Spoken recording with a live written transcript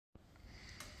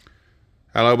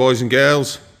Hello boys and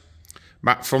girls,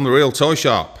 Matt from the Real Toy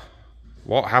Shop.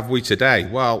 What have we today?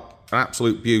 Well, an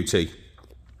absolute beauty.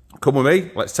 Come with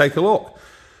me, let's take a look.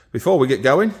 Before we get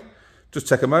going, just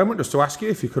take a moment just to ask you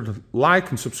if you could like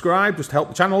and subscribe, just to help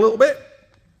the channel a little bit.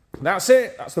 That's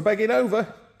it, that's the begging over.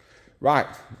 Right,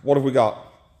 what have we got?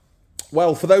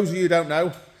 Well, for those of you who don't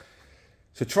know,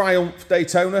 it's a Triumph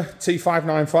Daytona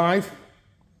T595.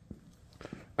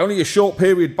 Only a short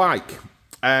period bike.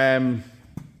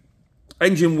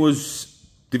 Engine was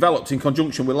developed in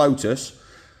conjunction with Lotus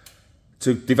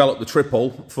to develop the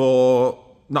Triple for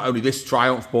not only this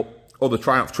Triumph but other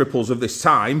Triumph Triples of this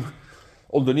time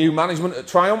under new management at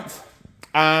Triumph,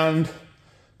 and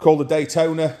called the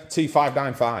Daytona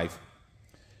T595.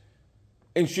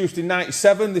 Introduced in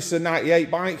 97, this is a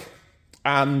 98 bike,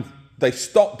 and they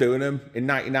stopped doing them in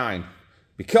 99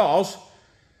 because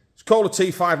it's called a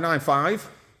T595,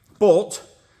 but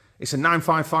it's a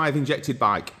 955 injected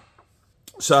bike.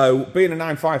 So, being a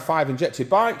 955 injected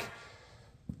bike,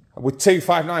 with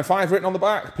T595 written on the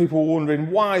back, people were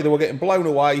wondering why they were getting blown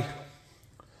away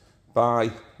by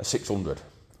a 600.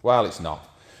 Well, it's not.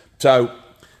 So,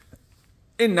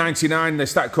 in 99, they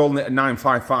started calling it a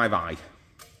 955i.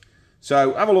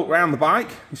 So, have a look around the bike.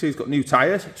 You see it's got new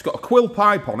tyres. It's got a Quill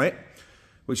pipe on it,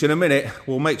 which in a minute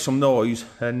will make some noise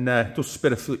and just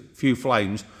spit a few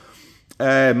flames.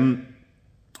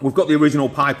 We've got the original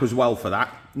pipe as well for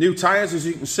that. New tyres, as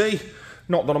you can see,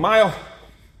 not done a mile.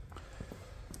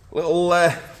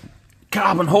 Little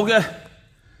carbon hugger,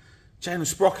 chain and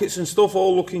sprockets and stuff,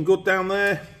 all looking good down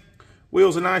there.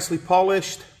 Wheels are nicely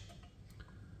polished.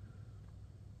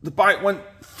 The bike went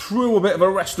through a bit of a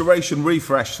restoration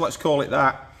refresh, let's call it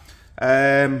that,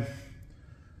 a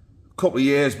couple of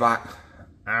years back,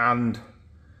 and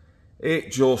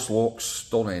it just looks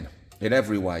stunning in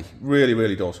every way. Really,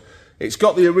 really does. It's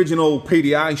got the original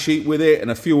PDI sheet with it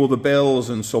and a few other bills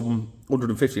and some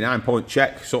 159-point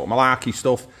check, sort of malarkey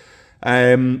stuff.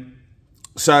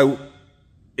 So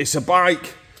it's a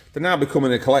bike. They're now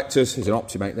becoming a collector's. There's an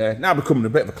Optimate there. Now becoming a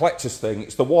bit of a collector's thing.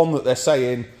 It's the one that they're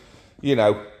saying, you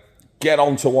know, get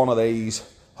onto one of these.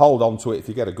 Hold on to it if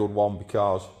you get a good one,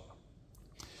 because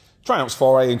Triumph's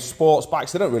foray into sports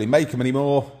bikes, they don't really make them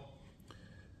anymore.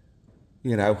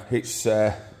 You know, it's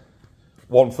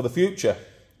one for the future.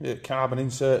 Carbon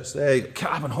inserts there,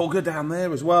 carbon hugger down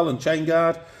there as well, and chain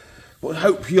guard. But I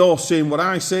hope you're seeing what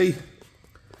I see.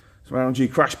 It's around you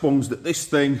crash bungs that this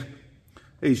thing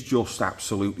is just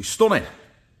absolutely stunning.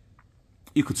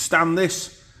 You could stand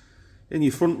this in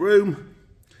your front room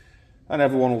and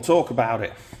everyone will talk about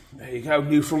it. There you go,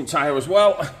 new front tyre as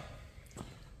well.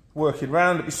 Working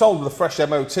round, it'll be sold with a fresh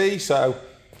MOT, so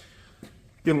you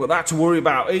haven't got that to worry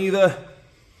about either.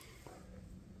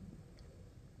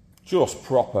 Just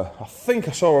proper. I think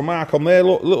I saw a mark on there,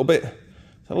 look, a little bit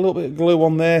of glue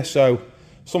on there, so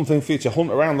something for you to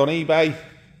hunt around on eBay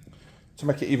to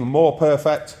make it even more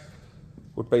perfect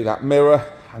would be that mirror.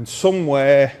 And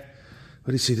somewhere, what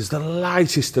do you see, there's the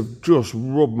lightest of just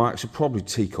rub marks, probably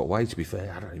T-cut away, to be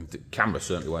fair. I don't even think, the camera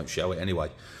certainly won't show it anyway.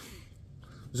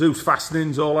 Zeus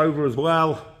fastenings all over as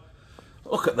well.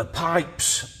 Look at the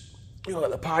pipes. Look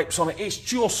at the pipes on it. It's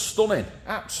just stunning,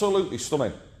 absolutely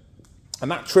stunning. And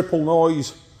that triple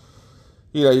noise,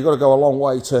 you know, you've got to go a long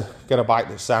way to get a bike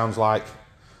that sounds like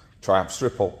Triumph's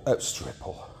Triple.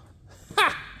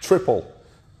 Triple.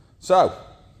 So,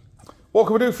 what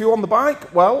can we do for you on the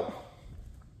bike? Well,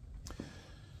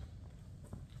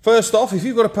 first off, if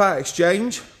you've got a part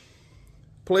exchange,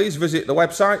 please visit the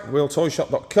website,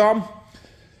 realtoyshop.com,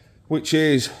 which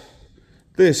is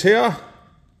this here,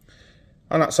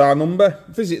 and that's our number.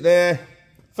 Visit there,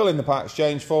 fill in the part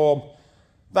exchange form.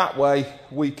 That way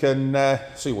we can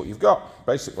see what you've got,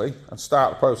 basically, and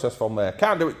start the process from there.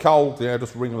 Can't do it cold, you know,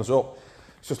 just ring us up.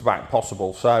 It's just about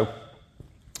impossible. So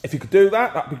if you could do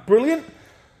that, that'd be brilliant.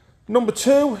 Number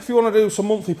two, if you want to do some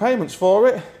monthly payments for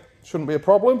it, shouldn't be a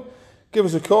problem. Give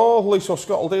us a call. Lisa or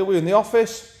Scott will deal with you in the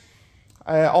office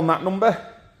on that number.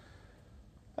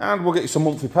 And we'll get you some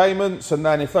monthly payments, and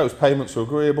then if those payments are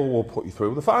agreeable, we'll put you through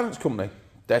with the finance company.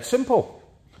 Dead simple.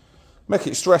 Make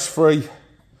it stress-free,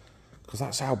 because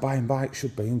that's how buying bikes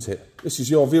should be, isn't it? This is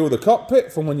your view of the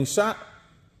cockpit from when you sat.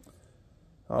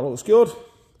 That looks good.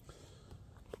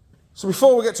 So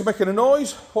before we get to making a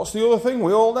noise, what's the other thing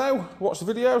we all know? Watch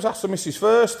the videos, ask the missus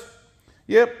first.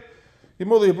 Yep, your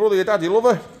mother, your brother, your dad, your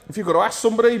lover. If you've got to ask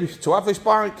somebody to have this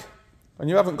bike and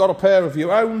you haven't got a pair of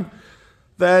your own,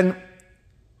 then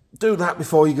do that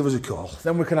before you give us a call.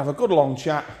 Then we can have a good long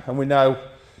chat and we know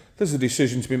there's a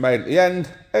decision to be made at the end.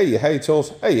 A, you hate us.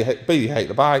 B, you hate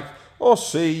the bike. Or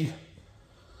C,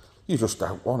 you just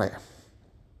don't want it.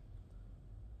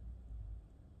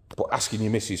 But asking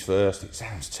your missus first, it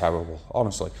sounds terrible,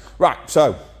 honestly. Right,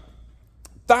 so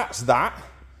that's that.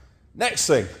 Next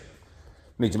thing,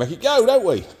 we need to make it go, don't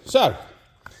we? So,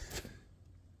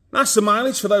 that's the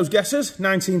mileage for those guesses,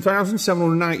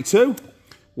 19,792.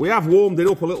 We have warmed it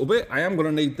up a little bit. I am going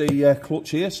to need the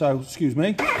clutch here, so excuse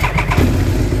me. And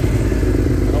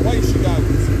away she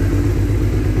goes.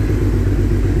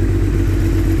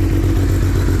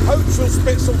 Hope she'll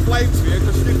spit some flames for you,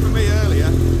 because she did for me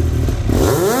earlier.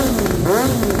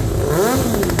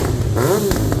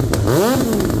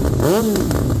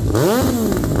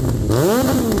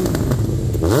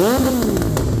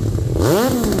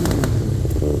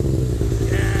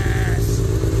 Yes,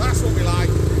 that's what we like.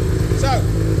 So,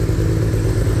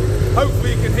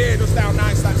 hopefully you can hear just how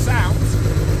nice that sounds.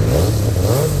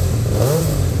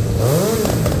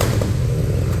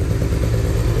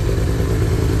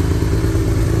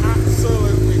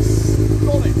 Absolutely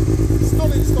stunning.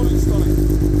 Stunning, stunning, stunning.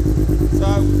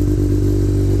 So,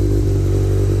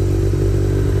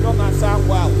 done that sound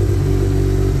well.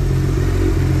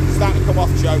 Starting to come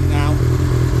off choke now.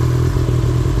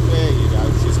 There you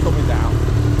go, she's coming down.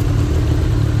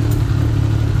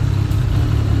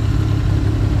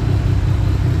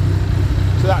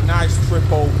 So that nice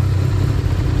triple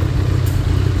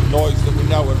noise that we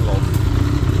know and love.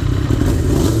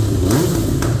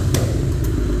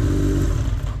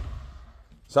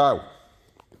 So,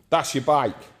 that's your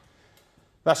bike.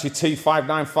 That's your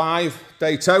T595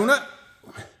 Daytona.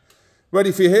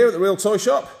 Ready for you here at the Real Toy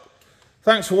Shop.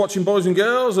 Thanks for watching, boys and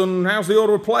girls, and how's the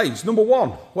order of plays? Number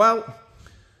one, well,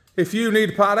 if you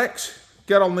need a Part X,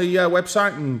 get on the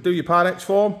website and do your Part X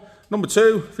form. Number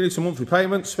two, if you need some monthly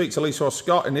payments, speak to Lisa or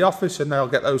Scott in the office and they'll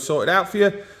get those sorted out for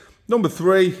you. Number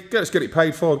three, get it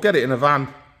paid for, get it in a van,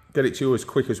 get it to you as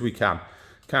quick as we can.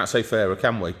 Can't say fairer,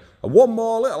 can we? And one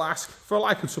more little ask for a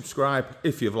like and subscribe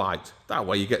if you've liked. That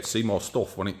way you get to see more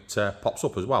stuff when it pops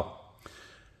up as well.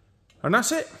 And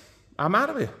that's it. I'm out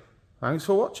of here. Thanks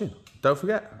for watching. Don't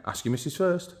forget, ask your missus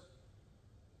first.